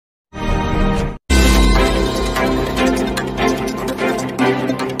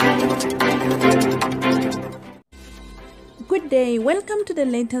day, welcome to the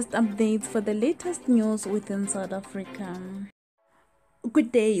latest updates for the latest news within South Africa.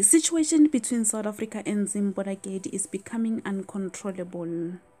 Good day, situation between South Africa and Zimbabwe is becoming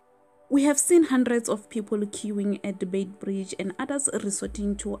uncontrollable. We have seen hundreds of people queuing at the Bait Bridge and others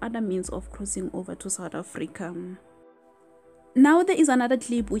resorting to other means of crossing over to South Africa. Now there is another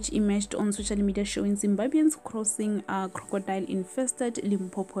clip which emerged on social media showing Zimbabweans crossing a crocodile-infested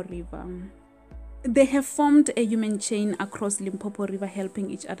Limpopo River. They have formed a human chain across Limpopo River, helping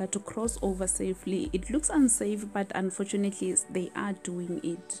each other to cross over safely. It looks unsafe, but unfortunately they are doing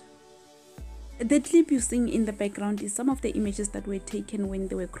it. The clip you're seeing in the background is some of the images that were taken when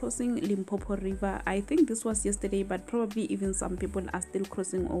they were crossing Limpopo River. I think this was yesterday, but probably even some people are still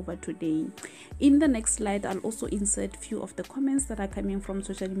crossing over today. In the next slide, I'll also insert few of the comments that are coming from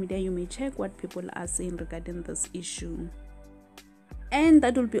social media. You may check what people are saying regarding this issue. And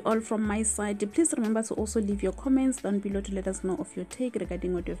that will be all from my side. Please remember to also leave your comments down below to let us know of your take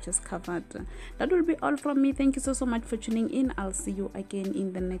regarding what you've just covered. That will be all from me. Thank you so much for tuning in. I'll see you again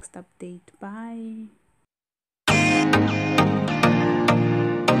in the next update. Bye.